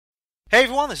Hey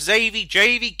everyone, this is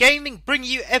AVJVGaming bringing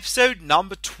you episode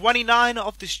number 29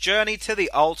 of this journey to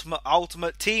the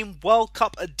Ultimate Team World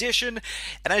Cup edition.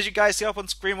 And as you guys see up on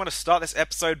screen, I want to start this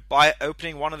episode by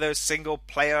opening one of those single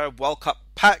player World Cup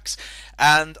packs.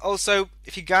 And also,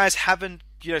 if you guys haven't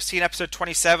seen episode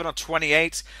 27 or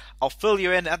 28, I'll fill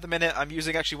you in. At the minute, I'm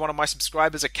using actually one of my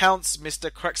subscribers' accounts,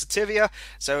 Mr. Crexativia.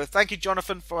 So thank you,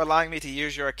 Jonathan, for allowing me to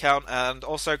use your account. And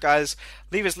also, guys,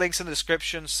 leave his links in the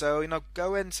description. So,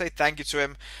 go in and say thank you to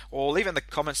him, or leave it in the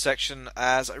comment section,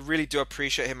 as I really do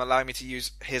appreciate him allowing me to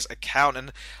use his account.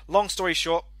 And long story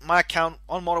short, my account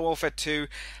on Modern Warfare 2,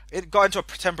 it got into a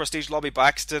 10 prestige lobby by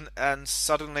accident, and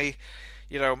suddenly,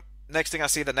 next thing I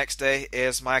see the next day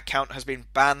is my account has been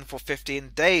banned for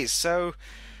 15 days. So,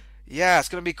 yeah, it's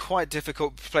going to be quite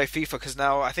difficult to play FIFA because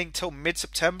now I think till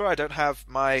mid-September I don't have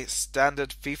my standard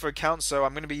FIFA account. So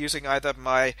I'm going to be using either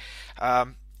my...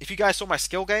 if you guys saw my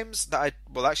skill games that I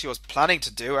was planning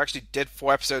to do, I actually did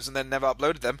 4 episodes and then never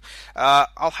uploaded them.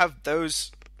 I'll have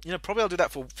those... probably I'll do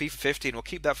that for FIFA 15. We'll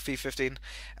keep that for FIFA 15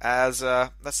 as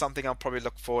that's something I'll probably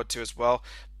look forward to as well.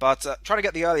 But trying to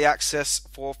get the early access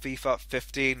for FIFA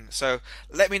 15. So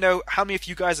let me know how many of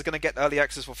you guys are going to get early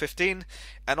access for 15.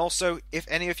 And also, if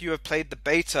any of you have played the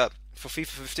beta for FIFA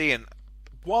 15.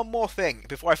 One more thing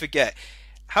before I forget.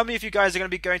 How many of you guys are going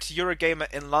to be going to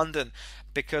Eurogamer in London?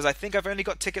 Because I think I've only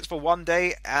got tickets for one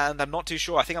day and I'm not too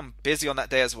sure. I think I'm busy on that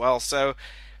day as well. So...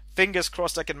 fingers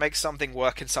crossed I can make something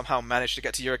work and somehow manage to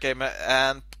get to Eurogamer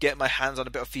and get my hands on a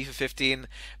bit of FIFA 15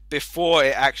 before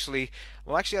it actually...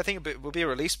 Well, actually, I think it will be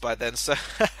released by then, so...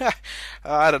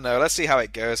 I don't know. Let's see how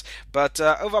it goes. But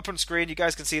over up on screen, you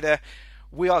guys can see there,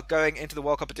 we are going into the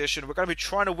World Cup edition. We're going to be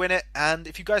trying to win it, and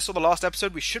if you guys saw the last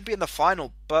episode, we should be in the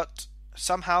final, but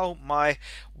somehow my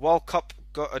World Cup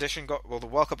edition got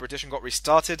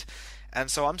restarted, and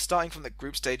so I'm starting from the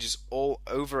group stages all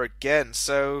over again,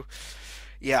 so...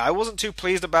 yeah, I wasn't too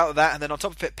pleased about that, and then on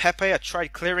top of it, Pepe, I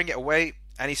tried clearing it away,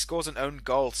 and he scores an own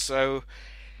goal, so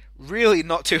really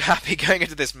not too happy going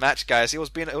into this match, guys. It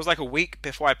was like a week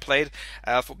before I played,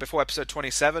 before episode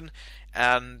 27,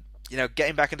 and,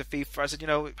 getting back into FIFA, I said,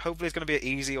 hopefully it's going to be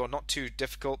easy or not too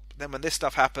difficult. Then when this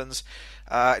stuff happens,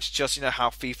 it's just,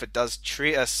 how FIFA does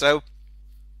treat us, so...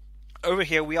 over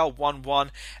here we are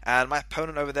 1-1, and my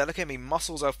opponent over there, look at me,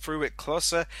 muscles are through it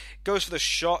closer, goes for the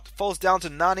shot, falls down to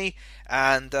Nani,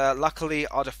 and luckily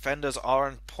our defenders are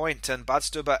on point, and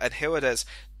Badstuber and Hildes,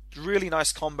 really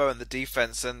nice combo in the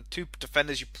defense, and 2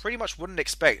 defenders you pretty much wouldn't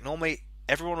expect. Normally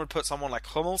everyone would put someone like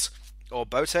Hummels or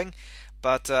Boateng,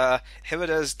 but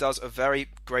Hildes does a very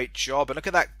great job. And look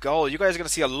at that goal. You guys are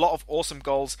going to see a lot of awesome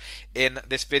goals in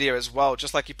this video as well,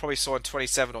 just like you probably saw in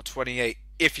 27 or 28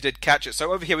 if you did catch it.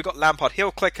 So over here we got Lampard,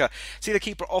 heel clicker, see the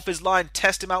keeper off his line,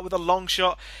 test him out with a long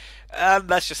shot, and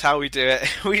that's just how we do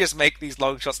it. We just make these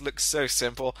long shots look so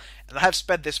simple, and I have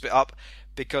sped this bit up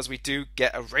because we do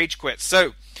get a rage quit.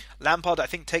 So Lampard, I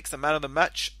think, takes the man of the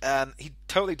match, and he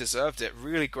totally deserved it.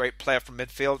 Really great player from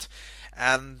midfield,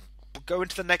 and we'll go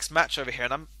into the next match over here,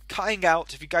 and I'm cutting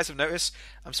out, if you guys have noticed,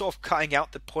 I'm sort of cutting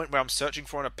out the point where I'm searching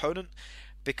for an opponent,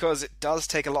 because it does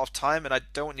take a lot of time, and I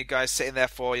don't want you guys sitting there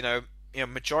for,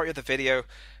 majority of the video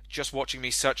just watching me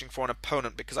searching for an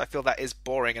opponent, because I feel that is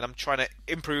boring, and I'm trying to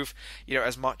improve,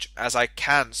 as much as I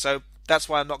can. So that's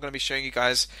why I'm not going to be showing you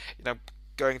guys,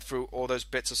 going through all those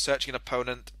bits of searching an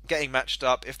opponent, getting matched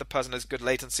up, if the person has good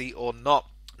latency or not.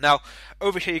 Now,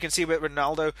 over here you can see with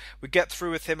Ronaldo, we get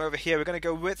through with him over here. We're going to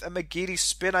go with a McGeady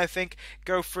spin, I think.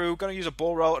 Go through, going to use a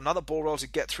ball roll, another ball roll to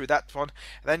get through that one.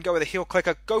 And then go with a heel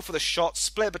clicker, go for the shot,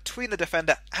 split between the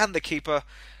defender and the keeper.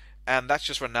 And that's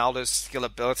just Ronaldo's skill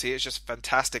ability. It's just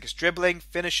fantastic. It's dribbling,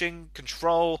 finishing,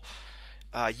 control,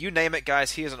 you name it,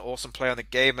 guys. He is an awesome player in the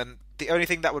game, and the only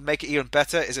thing that would make it even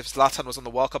better is if Zlatan was on the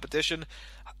World Cup edition.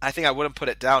 I think I wouldn't put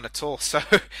it down at all, so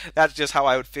that's just how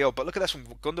I would feel. But look at this from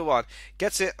Gundogan.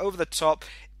 Gets it over the top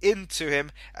into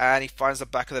him, and he finds the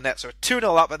back of the net. So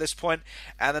 2-0 up at this point.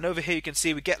 And then over here you can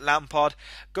see we get Lampard,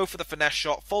 go for the finesse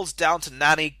shot, falls down to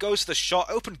Nani, goes for the shot,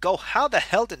 open goal. How the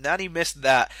hell did Nani miss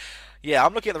that? Yeah,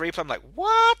 I'm looking at the replay, I'm like,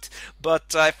 what?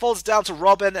 But it falls down to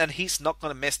Robben, and he's not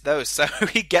going to miss those, so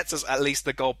he gets us at least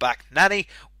the goal back. Nani,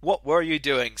 what were you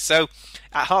doing? So,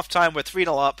 at half-time, we're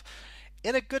 3-0 up.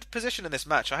 In a good position in this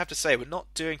match, I have to say. We're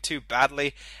not doing too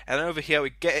badly. And then over here, we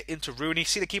get it into Rooney.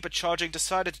 See the keeper charging,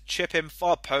 decided to chip him,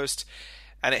 far post,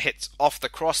 and it hits off the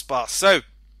crossbar. So,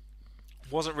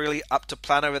 wasn't really up to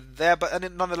plan over there,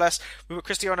 but nonetheless, we were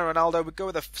Cristiano Ronaldo. We go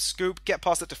with a scoop, get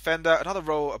past the defender, another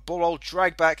roll, a ball roll,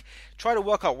 drag back, try to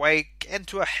work our way, get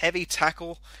into a heavy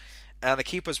tackle, and the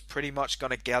keeper's pretty much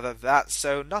going to gather that.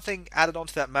 So nothing added on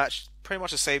to that match. Pretty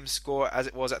much the same score as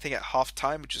it was, I think, at half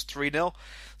time, which is 3-0.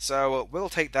 So we'll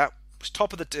take that.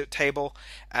 Top of the table.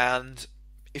 And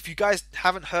if you guys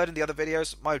haven't heard in the other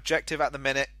videos, my objective at the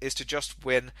minute is to just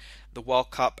win the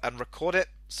World Cup and record it,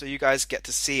 so you guys get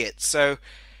to see it. So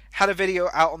had a video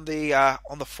out on the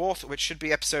 4th, which should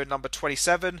be episode number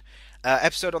 27.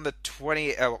 Episode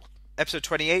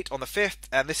 28 on the 5th,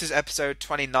 and this is episode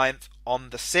 29th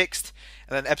on the 6th,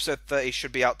 and then episode 30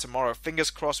 should be out tomorrow.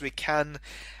 Fingers crossed we can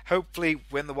hopefully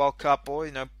win the World Cup, or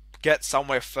get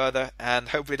somewhere further, and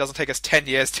hopefully it doesn't take us 10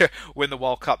 years to win the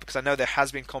World Cup, because I know there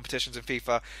has been competitions in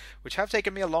FIFA which have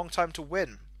taken me a long time to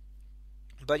win.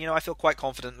 But I feel quite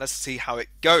confident. Let's see how it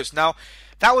goes. Now,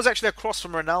 that was actually a cross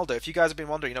from Ronaldo. If you guys have been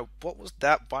wondering, what was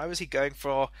that? Why was he going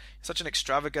for such an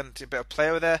extravagant bit of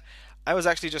player there? I was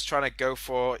actually just trying to go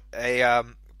for a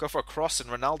cross, and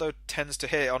Ronaldo tends to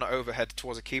hit it on an overhead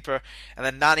towards a keeper, and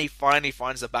then Nani finally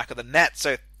finds the back of the net.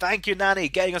 So thank you, Nani,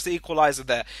 getting us the equaliser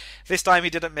there. This time he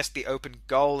didn't miss the open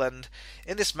goal, and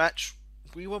in this match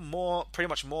we were pretty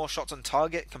much more shots on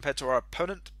target compared to our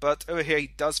opponent. But over here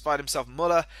he does find himself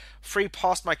Muller, free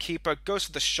past my keeper, goes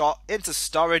for the shot into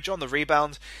Sturridge on the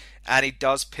rebound, and he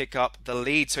does pick up the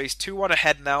lead. So he's 2-1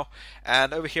 ahead now.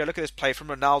 And over here, look at this play from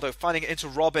Ronaldo, finding it into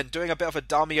Robben, doing a bit of a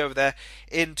dummy over there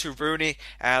into Rooney,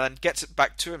 and then gets it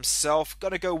back to himself.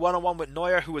 Gonna go one-on-one with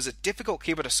Neuer, who was a difficult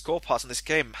keeper to score past in this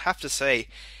game. Have to say,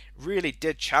 really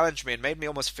did challenge me and made me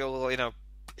almost feel,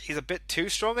 he's a bit too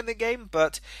strong in the game.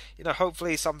 But,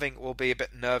 hopefully something will be a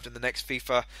bit nerved in the next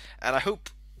FIFA. And I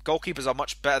hope goalkeepers are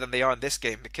much better than they are in this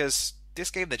game, because this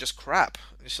game they're just crap.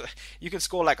 You can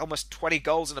score like almost 20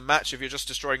 goals in a match if you're just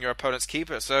destroying your opponent's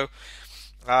keeper. So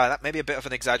that may be a bit of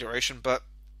an exaggeration, but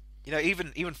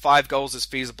even 5 goals is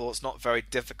feasible. It's not very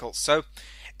difficult. So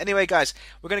anyway, guys,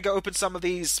 we're going to go open some of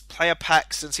these player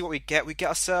packs and see what we get. We get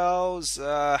ourselves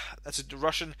that's a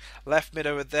Russian left mid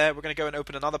over there. We're going to go and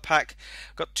open another pack.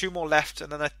 Got 2 more left,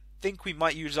 and then I think we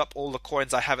might use up all the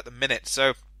coins I have at the minute.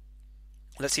 So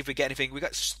let's see if we get anything. We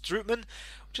got Strootman,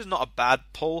 which is not a bad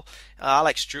pull. I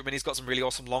like Strootman. He's got some really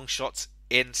awesome long shots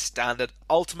in standard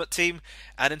Ultimate Team.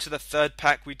 And into the third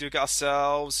pack, we do get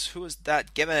ourselves, who is that?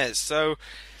 Gimenez. So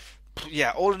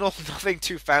yeah, all in all, nothing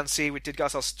too fancy. We did get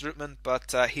ourselves Strootman,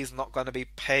 but he's not going to be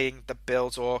paying the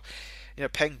bills or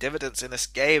paying dividends in this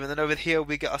game. And then over here,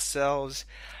 we get ourselves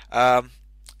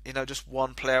just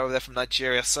one player over there from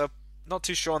Nigeria. So not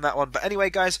too sure on that one. But anyway,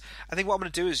 guys, I think what I'm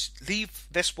going to do is leave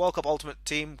this World Cup Ultimate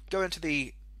Team, go into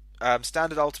the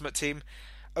standard Ultimate Team,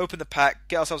 open the pack,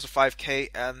 get ourselves a 5k,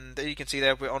 and there you can see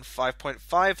there we're on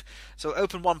 5.5. So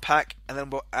open one pack, and then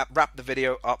we'll wrap the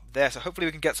video up there. So hopefully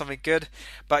we can get something good.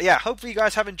 But yeah, hopefully you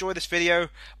guys have enjoyed this video.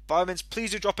 By all means,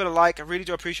 please do drop it a like. I really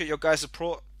do appreciate your guys'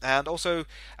 support. And also,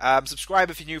 subscribe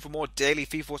if you're new for more daily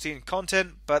FIFA 14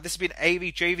 content. But this has been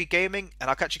AVJVGaming, and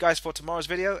I'll catch you guys for tomorrow's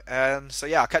video. And so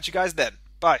yeah, I'll catch you guys then.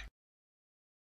 Bye.